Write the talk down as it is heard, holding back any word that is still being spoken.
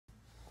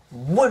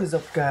What is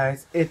up,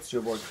 guys? It's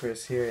your boy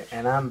Chris here,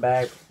 and I'm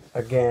back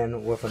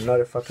again with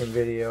another fucking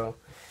video.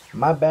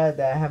 My bad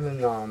that I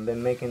haven't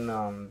been making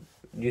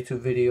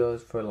YouTube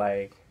videos for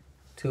like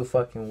 2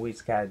 fucking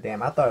weeks. God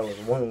damn, I thought it was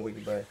 1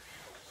 week, but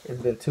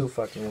it's been 2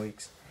 fucking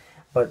weeks.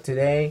 But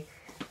today,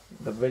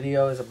 the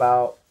video is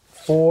about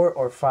 4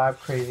 or 5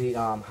 crazy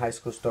high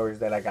school stories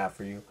that I got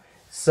for you.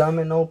 Some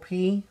in OP,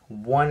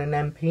 one in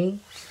MP.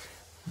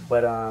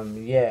 But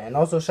yeah, and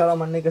also shout out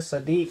my nigga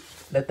Sadiq.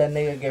 Let that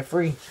nigga get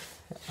free.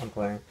 I'm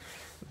playing.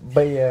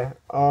 But yeah,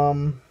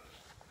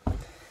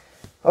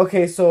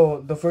 okay,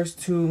 so the first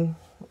two,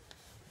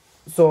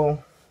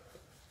 so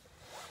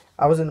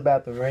I was in the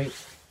bathroom, right?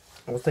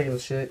 I was taking a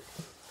shit.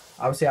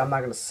 Obviously, I'm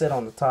not gonna sit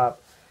on the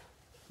top,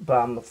 but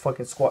I'm gonna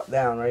fucking squat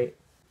down, right?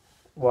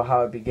 Well,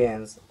 how it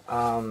begins.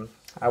 I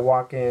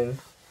walk in,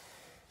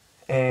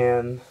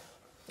 and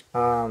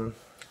I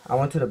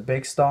went to the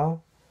big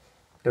stall.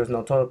 There was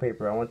no toilet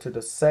paper. I went to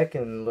the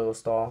second little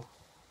stall.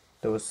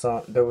 There was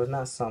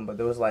not some, but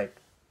there was like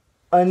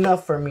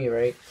enough for me,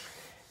 right?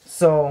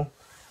 So,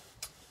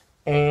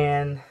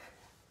 and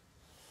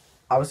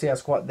obviously I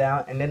squat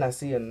down, and then I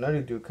see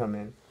another dude come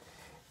in,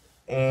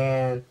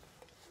 and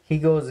he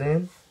goes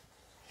in.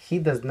 He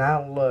does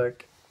not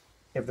look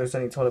if there's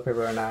any toilet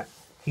paper or not.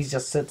 He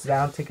just sits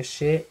down, take a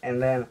shit,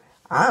 and then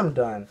I'm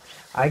done.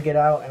 I get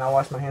out and I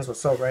wash my hands with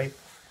soap, right?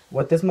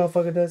 What this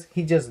motherfucker does,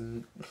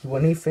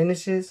 when he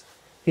finishes,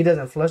 he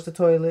doesn't flush the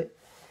toilet.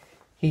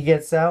 He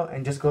gets out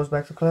and just goes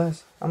back to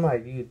class. I'm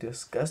like, you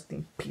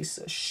disgusting piece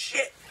of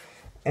shit.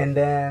 And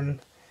then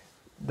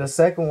the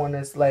second one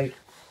is like,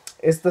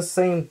 it's the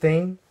same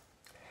thing.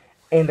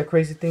 And the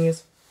crazy thing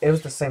is, it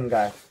was the same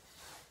guy.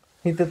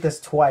 He did this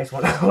twice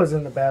when I was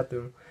in the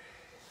bathroom.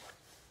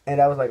 And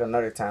that was like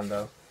another time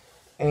though.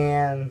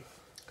 And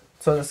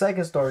so the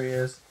second story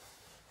is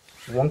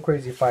one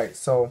crazy fight.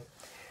 So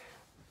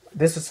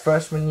this was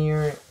freshman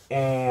year,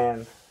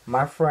 and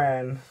my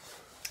friend,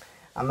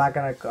 I'm not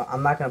gonna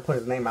put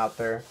his name out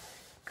there,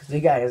 cause he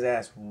got his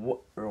ass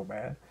whooped real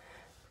bad.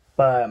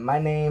 But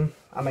my friend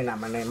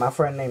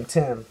named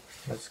Tim.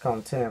 Let's call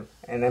him Tim.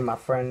 And then my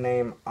friend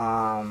named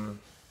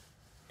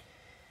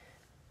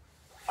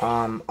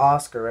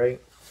Oscar, right?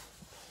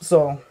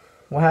 So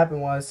what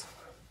happened was,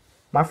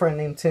 my friend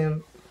named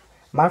Tim,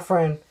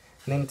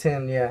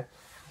 yeah,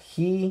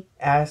 he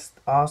asked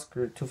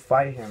Oscar to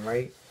fight him,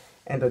 right?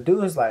 And the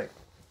dude is like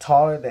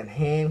taller than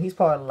him. He's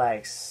probably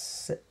like,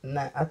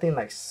 I think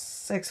like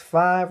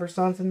 6'5" or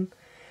something.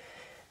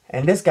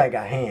 And this guy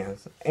got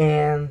hands.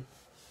 And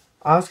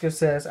Oscar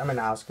says to him,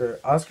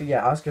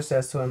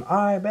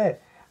 alright,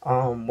 bet.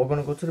 We're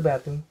gonna go to the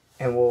bathroom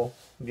and we'll,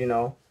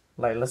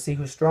 let's see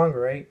who's stronger,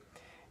 right?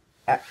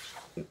 I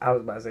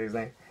was about to say his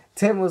name.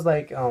 Tim was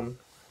like,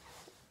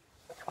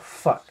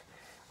 fuck.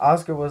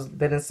 Oscar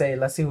didn't say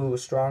let's see who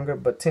was stronger,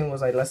 but Tim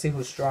was like, let's see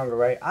who's stronger,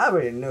 right? I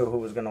already knew who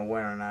was gonna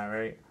win or not,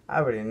 right? I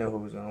already knew who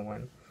was gonna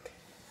win.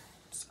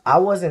 I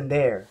wasn't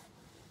there.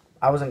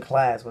 I was in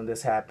class when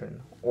this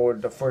happened, or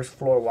the first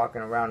floor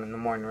walking around in the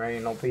morning, right?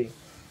 In OP.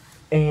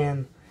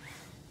 And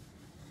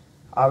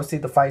obviously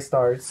the fight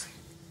starts,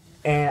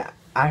 and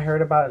I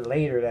heard about it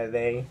later that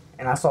day,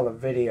 and I saw the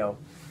video.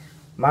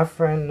 My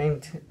friend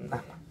named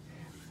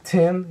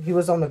Tim, he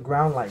was on the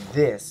ground like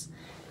this,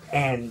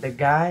 and the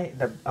guy,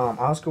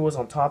 Oscar, was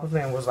on top of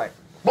him and was like,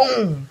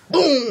 boom,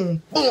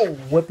 boom, boom,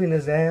 whipping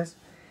his ass.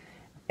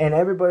 And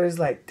everybody's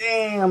like,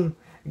 damn,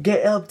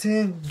 get up,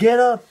 Tim, get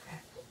up.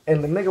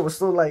 And the nigga was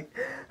still like,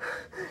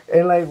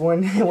 and like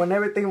when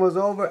everything was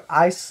over,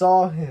 I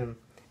saw him.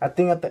 I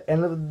think at the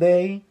end of the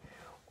day,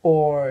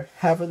 or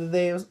half of the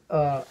day,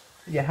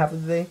 half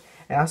of the day,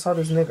 and I saw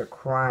this nigga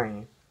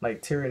crying,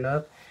 like tearing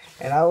up,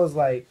 and I was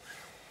like,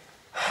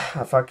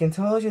 I fucking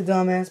told you,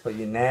 dumbass, but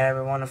you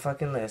never want to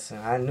fucking listen.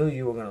 I knew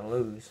you were gonna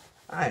lose.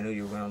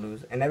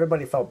 And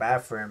everybody felt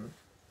bad for him,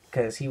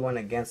 because he went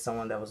against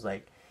someone that was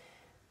like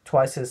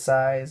twice his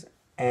size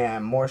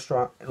and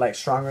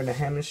stronger than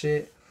him and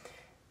shit.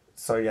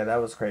 So yeah, that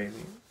was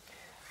crazy.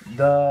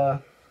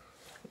 The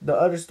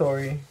other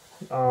story,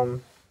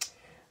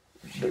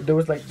 there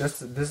was like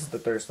this is the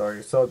third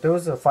story. So there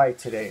was a fight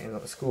today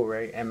in school,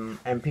 right?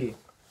 MP.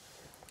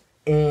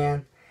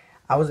 And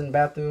I was in the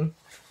bathroom,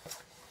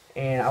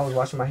 and I was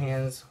washing my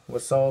hands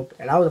with soap,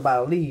 and I was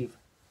about to leave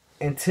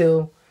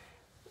until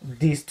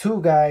these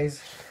two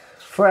guys,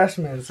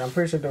 freshmen, I'm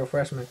pretty sure they were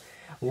freshmen.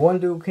 One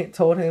dude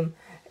told him,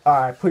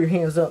 alright, put your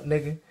hands up,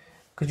 nigga,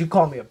 cause you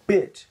called me a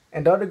bitch.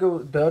 And the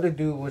other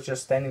dude was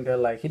just standing there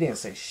like, he didn't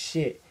say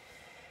shit.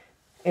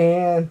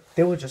 And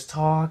they were just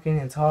talking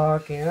and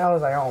talking, and I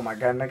was like, oh my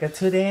god, nigga,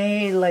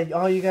 today, like,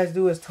 all you guys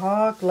do is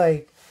talk,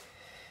 like,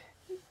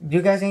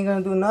 you guys ain't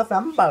gonna do nothing,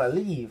 I'm about to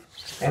leave.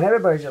 And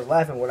everybody's just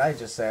laughing what I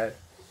just said.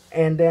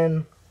 And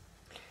then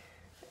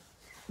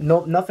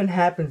nothing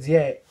happens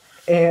yet,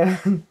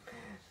 and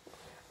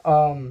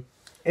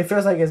it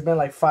feels like it's been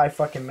like 5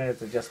 fucking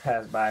minutes that just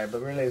passed by,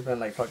 but really it's been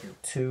like fucking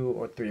 2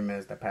 or 3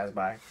 minutes that passed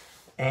by.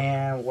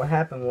 And what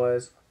happened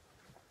was,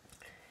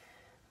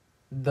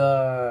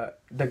 the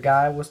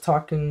guy was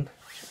talking,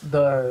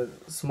 the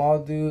small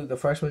dude, the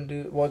freshman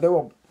dude,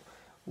 well,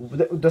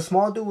 The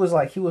small dude was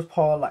like, he was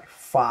probably like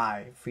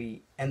 5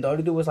 feet, and the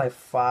other dude was like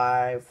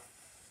 5'2".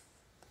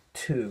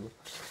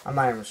 I'm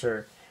not even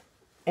sure.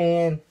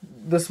 And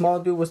the small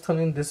dude was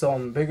telling this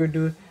bigger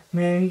dude,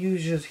 man,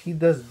 he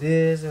does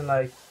this and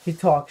like he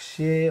talks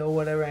shit or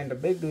whatever. And the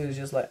big dude is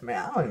just like,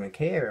 man, I don't even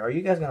care. Are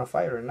you guys gonna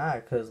fight or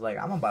not? Cause like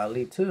I'm about to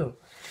leave too.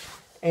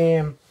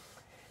 And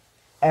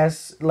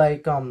as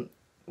like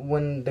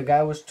when the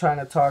guy was trying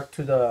to talk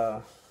to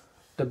the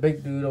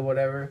big dude or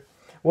whatever,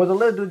 well, the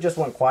little dude just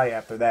went quiet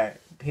after that.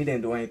 He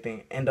didn't do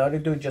anything, and the other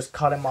dude just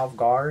caught him off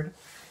guard.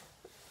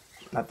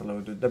 Not the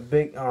little dude, the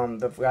big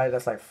the guy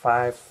that's like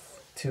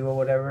 5'2" or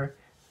whatever.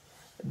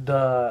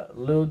 The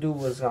little dude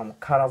was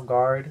caught off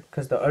guard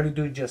because the other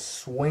dude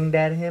just swinged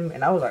at him,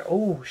 and I was like,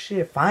 oh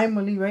shit,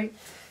 finally, right?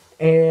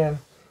 And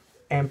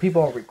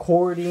people are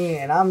recording,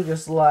 and I'm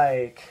just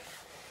like,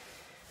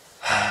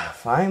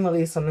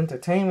 finally some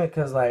entertainment,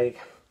 because like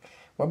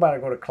we're about to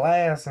go to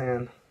class,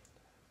 and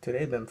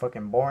today been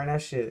fucking boring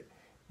as shit.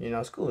 You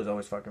know, school is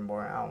always fucking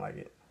boring. I don't like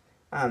it.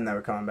 I'm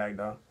never coming back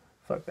though.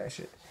 Fuck that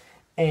shit.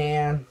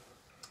 And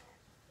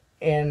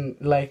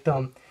like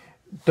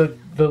the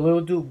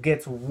little dude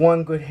gets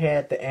one good hit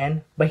at the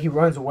end, but he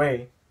runs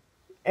away,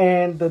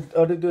 and the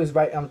other dude is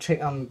right.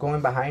 I'm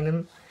going behind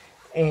him,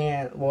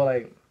 and well,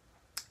 like,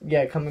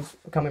 yeah, coming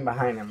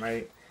behind him,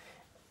 right?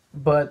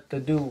 But the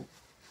dude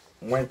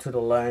went to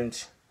the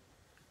lunch,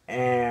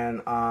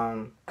 and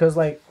cause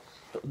like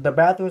the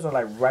bathrooms are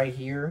like right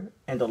here,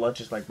 and the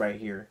lunch is like right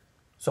here.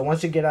 So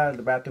once you get out of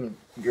the bathroom,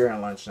 you're in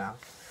lunch now.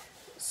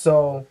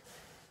 So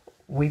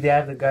we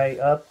have the guy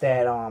up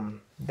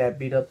that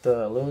beat up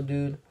the little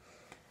dude.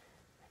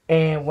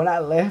 And when I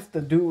left,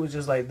 the dude was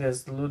just like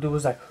this. The little dude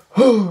was like,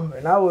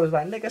 and I was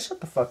like, nigga, shut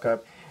the fuck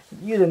up.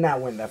 You did not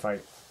win that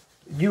fight.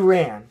 You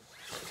ran.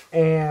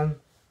 And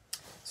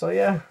so,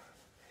 yeah.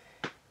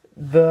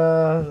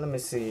 Let me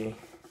see.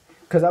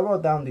 Because I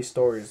wrote down these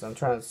stories. I'm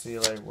trying to see,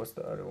 like, what's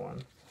the other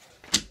one?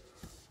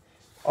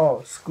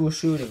 Oh, school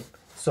shooting.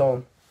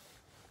 So,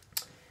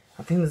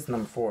 I think this is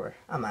number 4.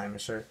 I'm not even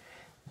sure.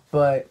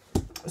 But,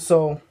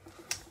 so,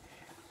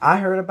 I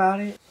heard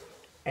about it.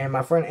 And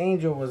my friend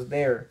Angel was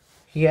there.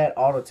 He had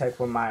auto tech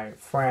with my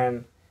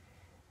friend.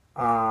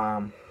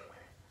 I'm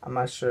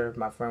not sure if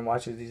my friend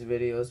watches these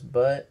videos,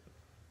 but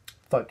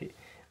fuck it.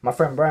 My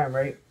friend Brian,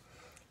 right?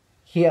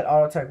 He had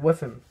auto tech with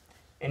him,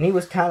 and he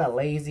was kind of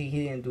lazy.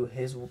 He didn't do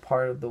his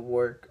part of the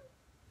work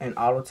in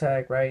auto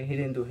tech, right? He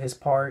didn't do his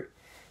part.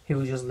 He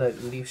would just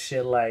leave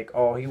shit like,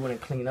 oh, he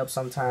wouldn't clean up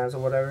sometimes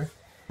or whatever.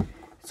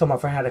 So my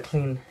friend had to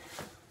clean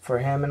for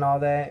him and all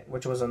that,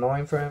 which was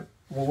annoying for him.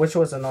 Well, which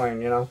was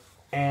annoying, you know,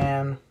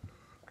 and.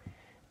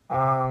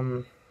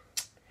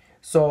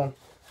 So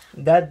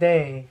that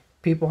day,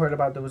 people heard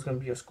about there was going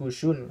to be a school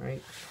shooting,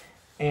 right?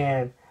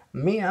 And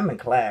me, I'm in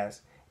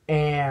class.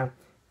 And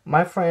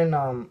my friend,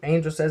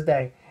 Angel says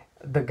that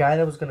the guy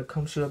that was going to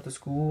come shoot up the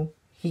school,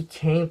 he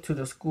came to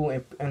the school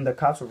and the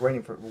cops were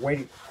waiting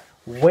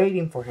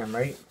for him,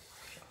 right?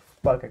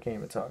 Fuck, I can't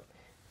even talk.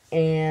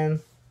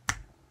 And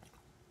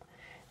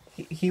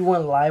he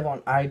went live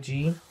on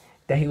IG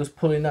that he was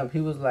pulling up. He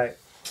was like,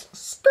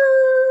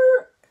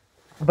 stir.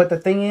 But the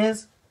thing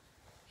is,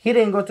 he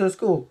didn't go to the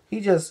school. He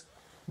just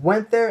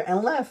went there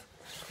and left.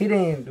 He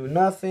didn't do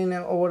nothing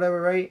or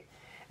whatever, right?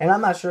 And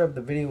I'm not sure if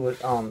the video was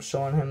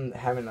showing him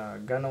having a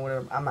gun or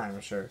whatever. I'm not even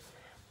sure.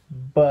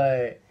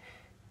 But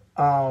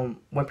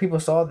when people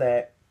saw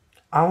that,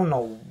 I don't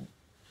know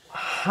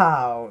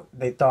how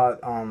they thought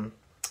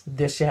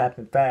this shit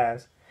happened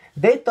fast.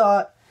 They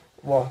thought,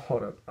 well,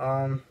 hold up.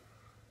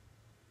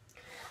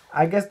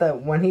 I guess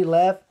that when he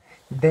left,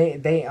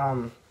 they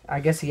I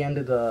guess he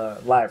ended the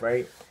live,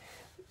 right?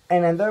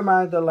 And in their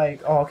mind, they're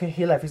like, oh, okay,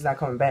 he left, he's not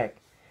coming back.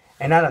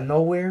 And out of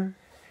nowhere,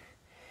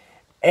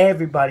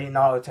 everybody in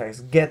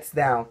Autotex gets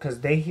down because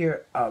they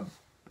hear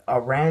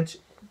a wrench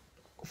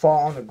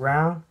fall on the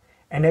ground.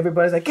 And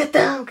everybody's like, get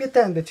down, get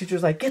down. The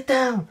teacher's like, get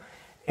down.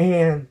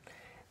 And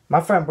my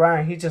friend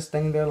Brian, he just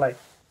standing there like,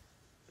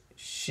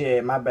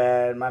 shit, my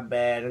bad, my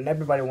bad. And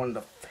everybody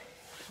wanted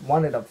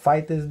to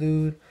fight this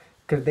dude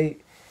because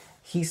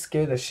he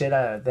scared the shit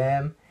out of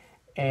them.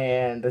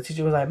 And the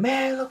teacher was like,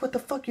 man, look what the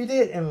fuck you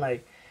did. And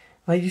like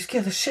you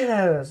scared the shit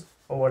out of us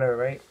or whatever,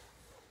 right?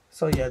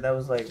 So yeah, that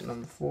was like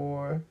number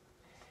 4.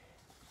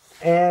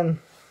 And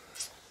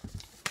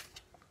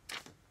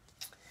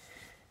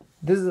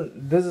this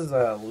is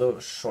a little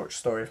short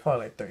story. It's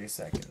probably like 30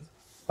 seconds.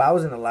 But I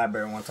was in the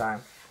library one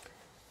time.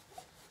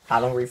 I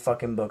don't read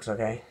fucking books,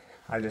 okay?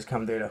 I just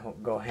come there to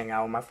go hang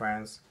out with my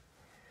friends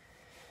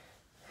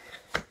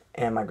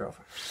and my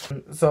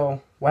girlfriend.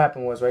 So what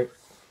happened was, right?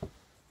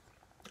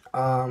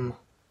 I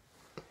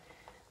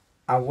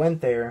went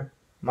there.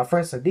 My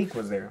friend Sadiq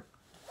was there.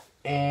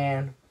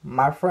 And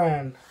my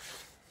friend,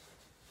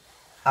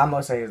 I'm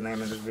gonna say his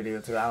name in this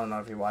video too. I don't know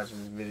if he watches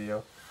this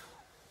video.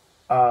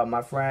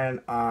 My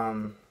friend,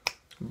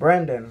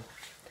 Brendan.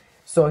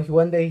 So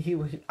one day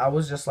I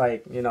was just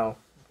like, you know,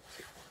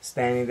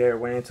 standing there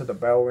waiting until the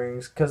bell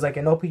rings. Cause like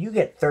in OP you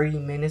get 30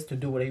 minutes to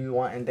do whatever you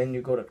want, and then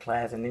you go to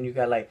class, and then you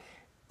got like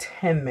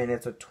 10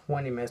 minutes or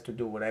 20 minutes to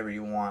do whatever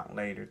you want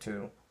later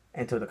too,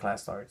 until the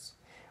class starts,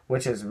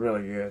 which is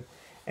really good.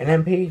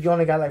 And MP, you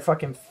only got like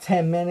fucking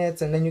 10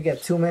 minutes, and then you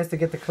get 2 minutes to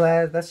get to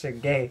class. That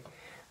shit gay.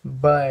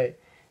 But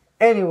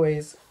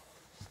anyways,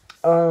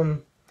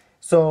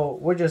 so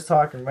we're just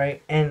talking,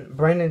 right? And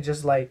Brandon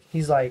just like,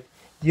 he's like,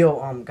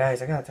 yo,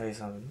 guys, I gotta tell you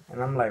something.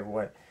 And I'm like,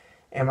 what?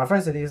 And my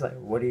friend said, he's like,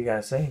 what do you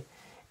gotta say?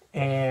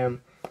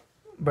 And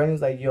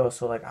Brandon's like, yo,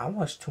 so like I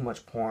watch too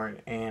much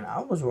porn, and I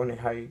was wondering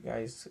how you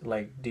guys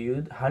like,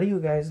 how do you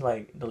guys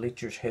like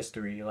delete your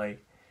history?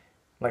 Like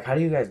how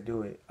do you guys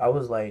do it? I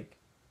was like,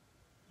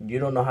 you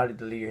don't know how to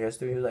delete your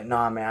history? He was like,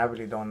 nah, man, I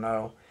really don't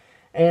know.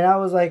 And I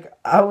was like,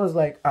 all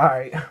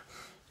right.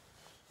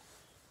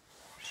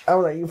 I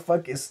was like, you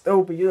fucking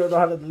stupid. You don't know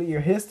how to delete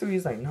your history?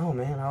 He's like, no,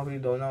 man, I really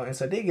don't know. And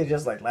so they get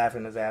just like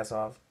laughing his ass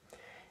off.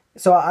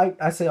 So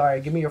I said, all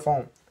right, give me your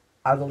phone.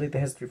 I'll delete the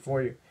history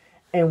for you.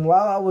 And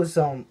while I was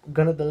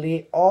gonna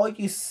delete, all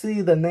you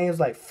see the names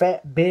like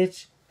fat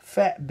bitch,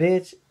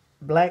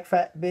 black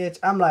fat bitch.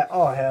 I'm like,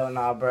 oh hell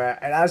nah, bruh.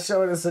 And I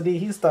showed it to Sadiq.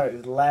 He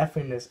started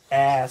laughing his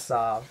ass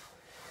off.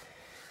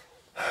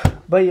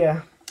 But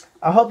yeah,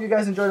 I hope you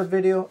guys enjoyed the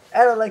video.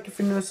 Add a like if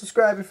you're new,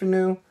 subscribe if you're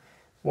new.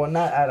 Well,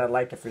 not add a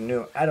like if you're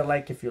new. Add a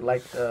like if you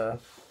liked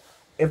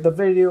if the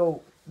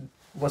video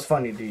was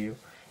funny to you.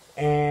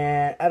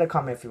 And add a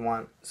comment if you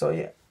want. So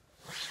yeah,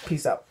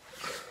 peace out.